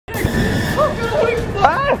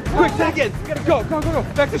Ah! Quick, take it! Go, go, go, go!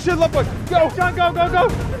 Back to shit, love boy! Go, John, go, go, go!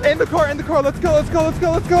 In the car, let's go, let's go, let's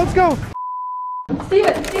go, let's go, let's go!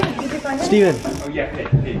 Steven, did you find it? Steven! Oh yeah,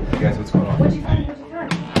 hey, you guys, what's going on? What'd you find?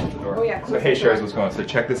 Oh yeah. So hey Sherry, what's going on? So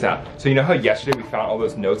check this out. So you know how yesterday we found all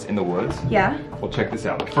those notes in the woods? Yeah. Well, check this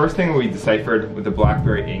out. The first thing we deciphered with the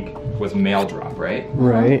blackberry ink was mail drop, right?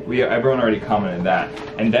 Right. Everyone already commented that.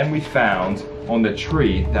 And then we found on the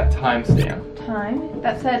tree that timestamp. Time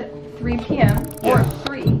that said 3 p.m. or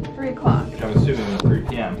 3 o'clock. Which I'm assuming was 3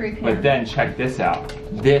 p.m. 3 p.m. But then check this out.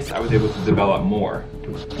 This I was able to develop more.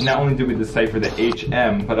 Not only did we decipher the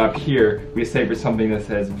HM, but up here we deciphered something that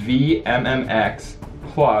says VMMX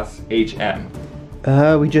plus HM.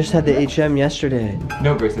 We just had the HM yesterday.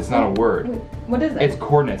 No, Grace, it's not a word. Wait, what is it? It's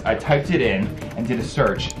coordinates. I typed it in and did a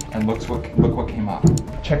search, and look what came up.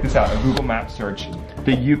 Check this out, a Google Maps search.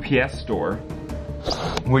 The UPS store,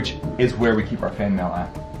 which is where we keep our fan mail at.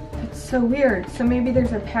 It's so weird. So maybe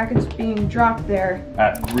there's a package being dropped there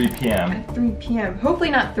At 3 p.m. at 3 p.m.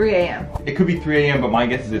 Hopefully not 3 a.m. It could be 3 a.m., but my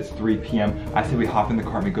guess is it's 3 p.m. I say we hop in the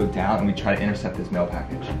car and we go down and we try to intercept this mail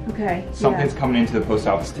package. Okay. Something's coming into the post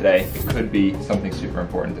office today. It could be something super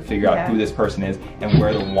important to figure out who this person is and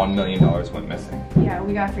where the $1 million went missing. Yeah,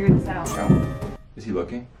 we gotta figure this out. Is he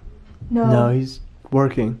looking? No, he's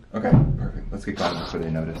working. Okay, perfect. Let's get going before they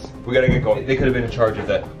notice. We gotta get going. They could have been in charge of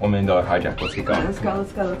that $1 million hijack. Let's get going. Let's go,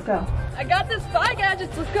 let's go, let's go. I got the spy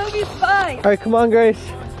gadgets. Let's go be spying. All right, come on, Grace.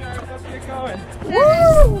 Let's get going.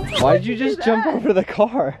 Woo! Why did you just jump over the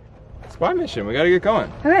car? Spy mission. We gotta get going.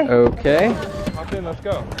 Okay. Okay. Hop in. Let's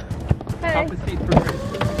go. Hey. Hop the seat for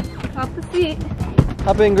Grace. Hop the seat.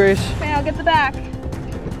 Hop in, Grace. Okay, I'll get the back.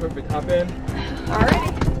 Perfect. Hop in.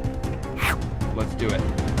 Alrighty. Let's do it.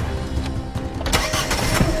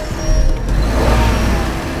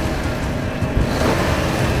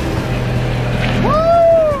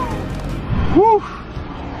 Woo!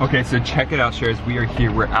 Okay, so check it out, Shares. We are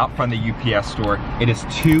here. We're out from the UPS store. It is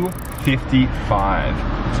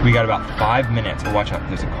 2:55. So we got about 5 minutes. Oh, watch out.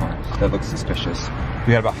 There's a car. That looks suspicious.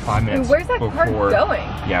 We got about 5 minutes. Where's that car going?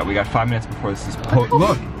 Yeah, we got 5 minutes before this is.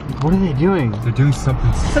 Look! What are they doing? They're doing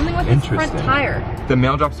something Something with his interesting. front tire. The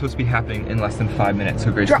mail drop's supposed to be happening in less than 5 minutes.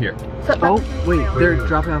 So Grace, here. Oh, wait, they're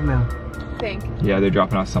dropping off mail. Think. Yeah, they're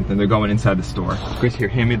dropping off something. They're going inside the store. Grace, here,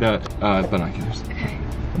 hand me the binoculars. Okay.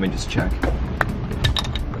 Let me just check.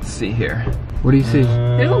 Let's see here. What do you see?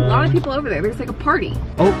 There's a lot of people over there. There's like a party.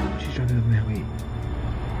 Oh, she's dropping off mail. Wait.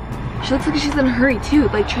 She looks like she's in a hurry too,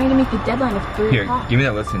 like trying to meet the deadline of 3 Here, o'clock. give me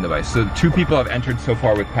that listening device. So 2 people have entered so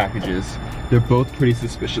far with packages. They're both pretty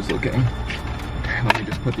suspicious looking. Let me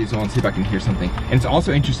just put these on and see if I can hear something. And it's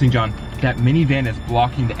also interesting, John, that minivan is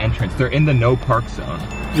blocking the entrance. They're in the no park zone.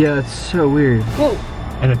 Yeah, that's so weird. Whoa.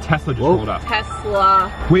 And a Tesla just rolled up.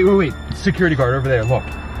 Tesla. Wait. Security guard over there, look.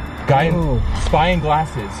 Guy in spying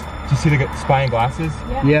glasses. Do you see the spying glasses?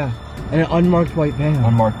 Yeah. And an unmarked white van.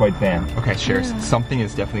 Unmarked white van. Okay, Shares, something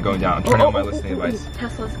is definitely going down. I'm turning on my listening device.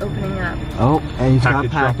 Tesla's opening up. Oh, and he's got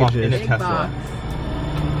Drop off in a packages. Tesla.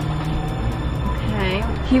 Okay.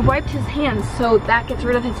 He wiped his hands, so that gets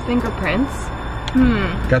rid of his fingerprints.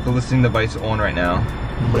 Got the listening device on right now.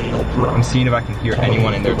 I'm seeing if I can hear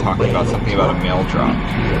anyone in there talking about something about a mail drop.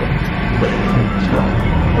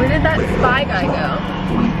 Where did that spy guy go?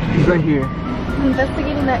 He's right here. He's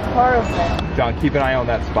investigating that car over there. John, keep an eye on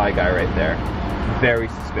that spy guy right there. Very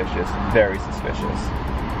suspicious. Very suspicious.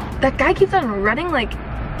 That guy keeps on running like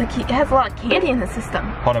he has a lot of candy in his system.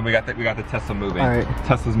 Hold on, we got the Tesla moving. All right.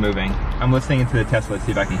 Tesla's moving. I'm listening into the Tesla to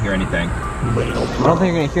see if I can hear anything. I don't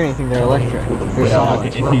think you're gonna hear anything. They're electric. They're solid.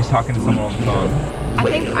 If he's talking to someone on the phone.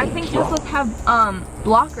 I think Teslas have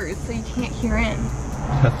blockers so you can't hear in.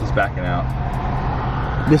 Tesla's backing out.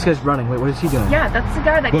 This guy's running. Wait, what is he doing? Yeah, that's the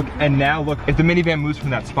guy that. Look, and now look, if the minivan moves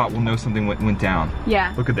from that spot, we'll know something went down.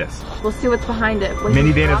 Yeah. Look at this. We'll see what's behind it.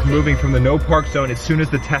 Minivan is moving from the no park zone as soon as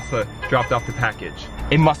the Tesla dropped off the package.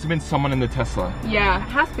 It must have been someone in the Tesla. Yeah, it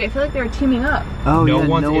has to be. I feel like they were teaming up. Oh, no yeah,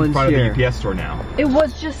 one's no in one's front here. of the UPS store now. It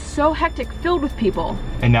was just so hectic, filled with people.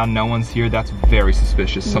 And now no one's here. That's very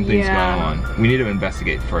suspicious. Something's Yeah. going on. We need to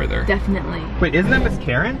investigate further. Definitely. Wait, isn't that Miss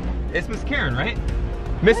Karen? It's Miss Karen, right?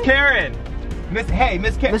 Miss Karen! Miss Karen.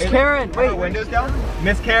 Miss Karen, Are her wait. windows down?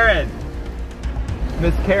 Miss Karen!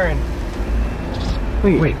 Miss Karen.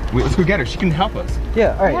 Wait, let's go get her. She can help us.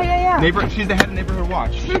 Yeah, all right. Yeah. She's the head of Neighborhood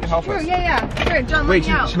Watch. She can help us. Yeah. Sure, John, Wait, let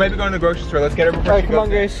me out. she might be going to the grocery store. Let's get her before All right, she come goes on,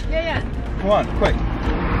 there. Grace. Yeah. Come on, quick.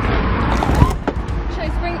 Should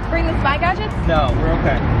I bring the spy gadgets? No, we're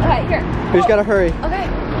okay. Okay, here. We just gotta hurry. Okay.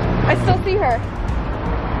 I still see her.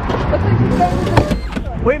 Looks like she's going to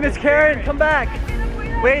the Wait, Miss Karen, come back.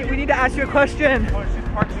 Wait, we need to ask you a question. Oh, she's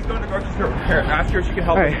car. She's going to the grocery store. Here, ask her if she can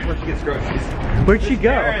help us before she gets groceries. Where'd she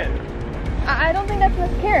go? I don't think that's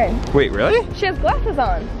Miss Karen. Wait, really? She has glasses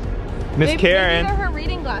on. Miss Karen. Maybe they're her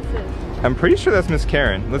reading glasses. I'm pretty sure that's Miss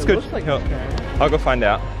Karen. Let's go. Looks like Miss Karen. I'll go find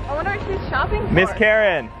out. I wonder what she's shopping for. Miss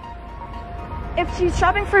Karen. If she's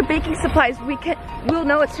shopping for baking supplies, we'll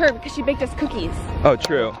know it's her because she baked us cookies. Oh,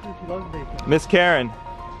 true. She loves bacon. Miss Karen.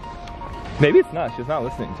 Maybe it's not. She's not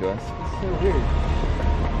listening to us. It's so weird.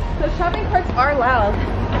 So shopping carts are loud.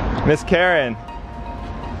 Miss Karen.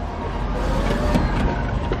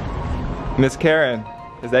 Miss Karen.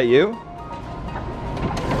 Is that you?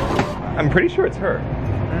 I'm pretty sure it's her.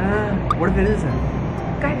 What if it isn't?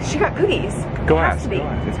 Guys, she got cookies. Go It has ask. to be. Go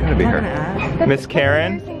ask. It's gonna be her. Miss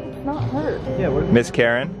Karen. It's not her. Yeah, what if Miss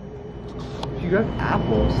Karen. she got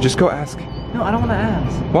apples? Just go ask. No, I don't want to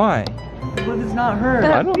ask. Why? What if it's not her?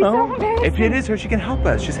 I don't know. so embarrassing. If it is her, she can help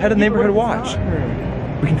us. She's head of neighborhood watch.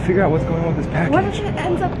 We can figure out what's going on with this What if package. it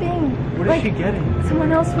ends up being What is she getting?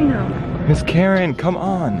 someone else we know? Miss Karen, come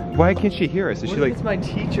on. Why can't she hear us? Is What she if like, it's my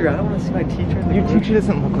teacher? I don't want to see my teacher in the your grocery teacher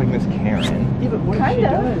doesn't look like Miss Karen. Yeah, but what if she Kinda.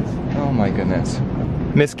 does? Oh my goodness.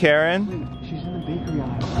 Miss Karen? Wait, she's in the bakery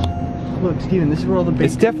aisle. Look, Steven, this is where all the bakery.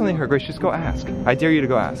 It's definitely her, Grace. Just go ask. I dare you to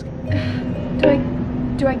go ask.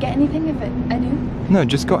 Do I get anything if I do? No,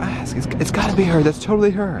 just go ask. It's gotta be her. That's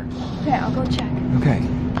totally her. Okay, I'll go check. Okay.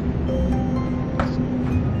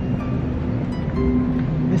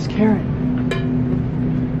 Miss Karen.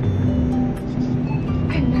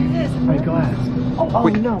 I'm nervous. Alright, go ask. Oh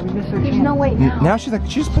Wait. no, we missed her There's chance. no way now. Now she's like,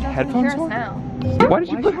 she just put She headphones doesn't on? hear us now. Why did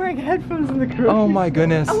Why she are put you wearing headphones in the grocery Oh my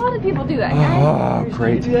goodness. A lot of people do that, guys. Oh,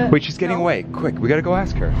 great. do that? Wait, she's getting away. Quick, we gotta go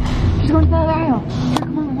ask her. She's going to the other aisle. Here,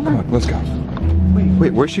 come on, come Come on. on, let's go.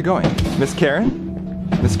 Wait, where's she going? Miss Karen?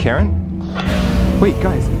 Miss Karen? Wait,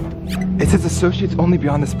 guys. It says associates only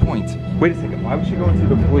beyond this point. Wait a second. Why would she go into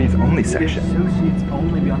the employees only section? Associates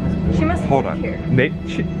only beyond this point. She must Hold be on. here. Maybe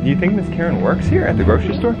do you think Miss Karen works here at the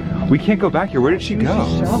grocery store? We can't go back here. Where did she She's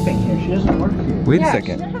go? shopping here. She doesn't work here. Wait a Yeah, she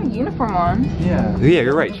second. doesn't have a uniform on. Yeah. Yeah,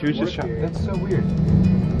 you're right. She was just shopping. That's so weird.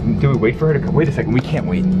 Do we wait for her to come? Wait a second. We can't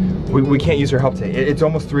wait. We can't use her help today. It's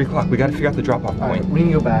almost 3 o'clock. We got to figure out the drop-off point. We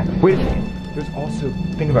need to go back. Wait a second. There's also,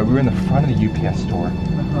 think about it, we were in the front of the UPS store.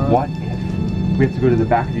 What if we have to go to the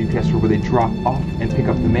back of the UPS store where they drop off and pick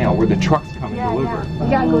up the mail, where the trucks come and deliver? We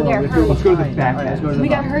gotta go there. Hurry. Let's go to the back end. We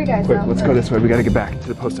gotta hurry, guys. Quick, now. let's go this way. We gotta get back to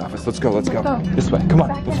the post office. Let's go, let's go. Go. This way. Come on,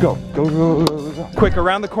 Back let's in. go. Go, go, go, go, go. Quick,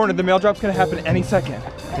 around the corner. The mail drop's gonna happen any second.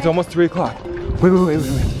 It's almost 3 o'clock.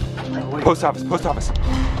 Wait. Post office, post office.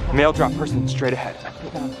 Mail drop person straight ahead.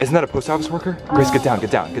 Isn't that a post office worker? Grace, get down,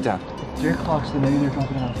 get down, get down. 3 o'clock, so maybe they're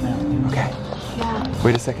dropping it off now. Okay. Yeah.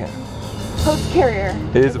 Wait a second. Post carrier.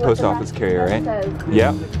 It is a post office carrier, right?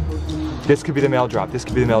 Yeah. This could be the mail drop. This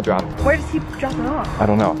could be the mail drop. Where does he drop it off? I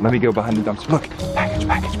don't know. Let me go behind the dumpster. Look, package.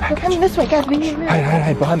 We're coming this way, guys. We need to move.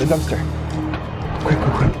 Hide behind the dumpster. Quick.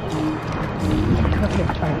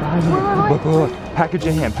 Look. Package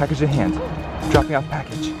in hand. Dropping off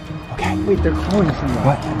package. Okay. Wait, they're calling someone.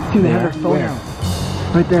 What? Dude, they have their phone Where?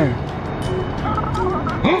 out. Right there.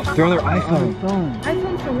 They're on their iPhone. Phone.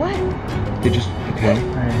 iPhone for what? They just, okay.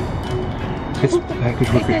 Alright. It's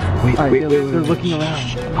package worker. Wait. They're looking around.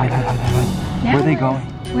 Hide. Where are they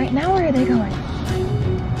going? Wait, now where are they going?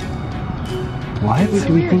 What?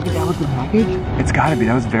 Do we think that was the package? It's gotta be.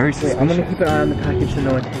 That was very Wait, I'm gonna suspicious. keep an eye on the package so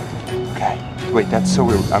no one takes it. Okay. Wait, that's so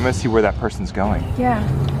weird. I'm gonna see where that person's going. Yeah.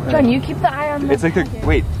 John, you keep the eye on the It's like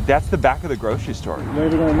wait, that's the back of the grocery store. Where are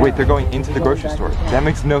they going now? Wait, they're going into the grocery store. That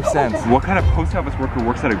makes no sense. What kind of post office worker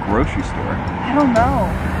works at a grocery store? I don't know.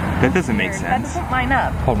 That doesn't make That sense. doesn't line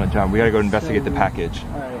up. Hold on, John. We gotta go investigate the package.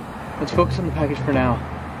 Alright. Let's focus on the package for now.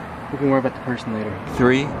 We can worry about the person later.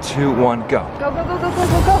 3, 2, 1, go. Go.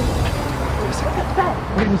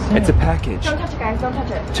 What is it? It's a package Don't touch it, guys. Don't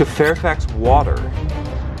touch it. to Fairfax Water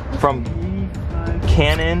from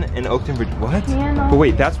Cannon and Oakton, Virginia. What? Cannon. But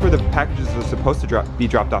wait, that's where the packages are supposed to be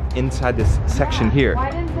dropped off inside this section here.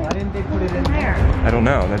 Why didn't they put it in there? I don't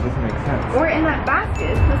know. That doesn't make sense. Or in that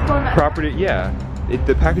basket. Let's go in that. Property, yeah.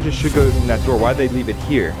 The packages should go in that door. Why'd they leave it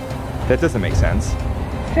here? That doesn't make sense.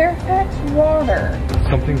 Fairfax Water.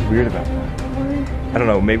 Something's weird about that. I don't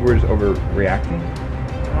know. Maybe we're just overreacting.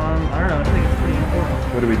 I don't know. I think it's pretty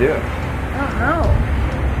important. What do we do? I don't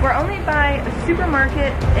know. We're only by a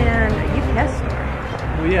supermarket and a UPS store.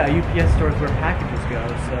 Well, yeah, UPS stores where packages go,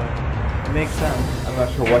 so it makes sense. I'm not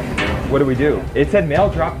sure what to do. What do we do? It said mail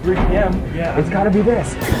drop 3 p.m. Yeah. It's gotta be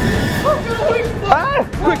this. Ah!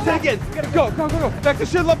 Quick, take it! Go! Back to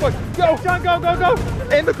shit, love boy! Go! John, go!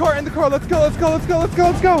 In the car! Let's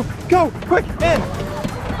go! Go! Quick, in!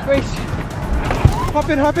 Grace! Hop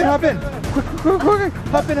in! Quick!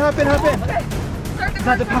 Hop in! Start the It's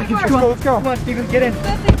not the package. Let's go, let's go. Come on, Steven, get in.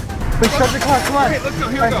 Wait, start the car, come on. Okay, let's go,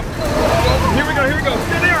 here we go. Here we go, here we go.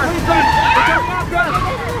 Stay there.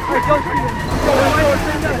 Alright, go,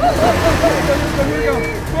 Steven.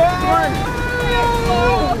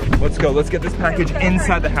 Let's go, let's get this package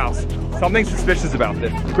inside the house. Something suspicious about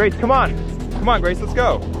this. Grace, come on. Come on, Grace, let's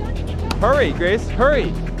go. Hurry, Grace,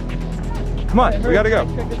 hurry. Come on, we gotta go.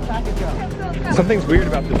 Check this package out. Something's weird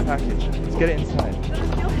about this package. Let's get it inside. Does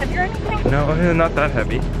it feel heavy or anything? No, not that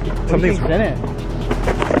heavy. Something's in it.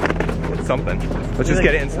 something. Let's just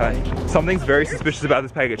get it inside. Something's very suspicious about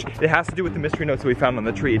this package. It has to do with the mystery notes that we found on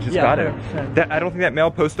the tree. It just got it. 100%. I don't think that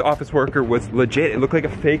male post office worker was legit. It looked like a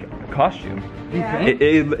fake costume. Yeah.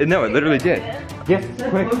 No, it literally did. Yes,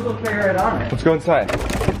 quick. We'll figure it on it. Let's go inside.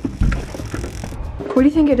 What do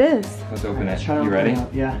you think it is? Let's open it. Try to You open ready? it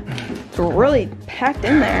up. Yeah. It's really packed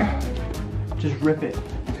in there. Just rip it.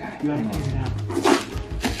 You gotta figure it out.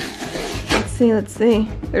 Let's see, let's see.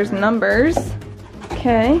 There's numbers.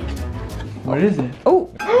 Okay. What is it? Oh,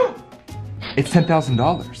 It's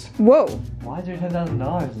 $10,000. whoa. Why is there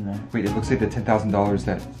 $10,000 in there? Wait, it looks like the $10,000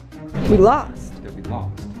 that We lost. we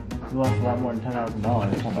lost. We lost a lot more than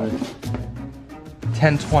 $10,000.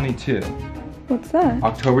 10/22. What's that?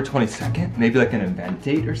 October 22nd? Maybe like an event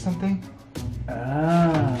date or something?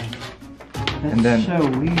 Ah. That's And then- so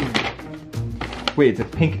weird. Wait, it's a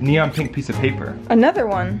pink, neon pink piece of paper. Another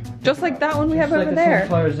one. Just like that one we have It's like over the same there.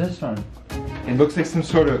 color as this one. It looks like some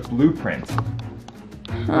sort of blueprint.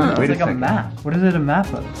 Huh. Wait It's like a second. map. What is it a map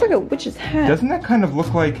of? Looks like a witch's hat. Doesn't that kind of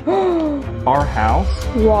look like our house?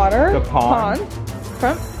 Water. The pond.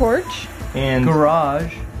 Front porch. And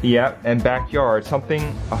Garage. yeah, and backyard, something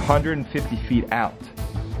 150 feet out.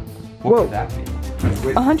 What Whoa. could that be?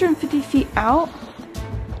 Wait, 150 feet out?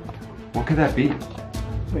 what could that be?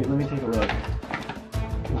 Wait, let me take a look.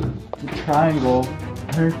 It's a triangle,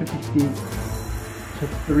 150 feet to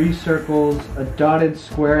 3 circles, a dotted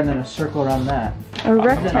square, and then a circle around that. A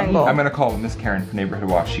rectangle. I'm gonna call Miss Karen from Neighborhood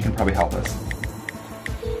Watch. She can probably help us.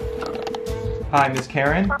 Hi, Miss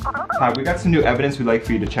Karen. Hi, we got some new evidence we'd like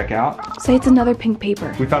for you to check out. Say it's another pink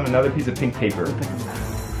paper. We found another piece of pink paper.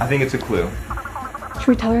 I think it's a clue. Should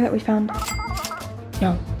we tell her that we found?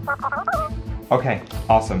 No. Okay,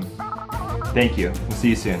 awesome. Thank you. We'll see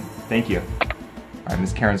you soon. Thank you. All right,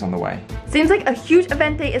 Miss Karen's on the way. Seems like a huge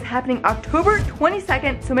event day is happening October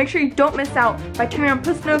 22nd, so make sure you don't miss out by turning on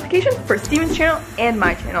post notifications for Steven's channel and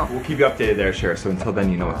my channel. We'll keep you updated there, Cher. So until then,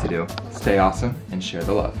 you know what to do. Stay awesome and share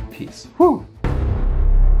the love. Peace. Woo!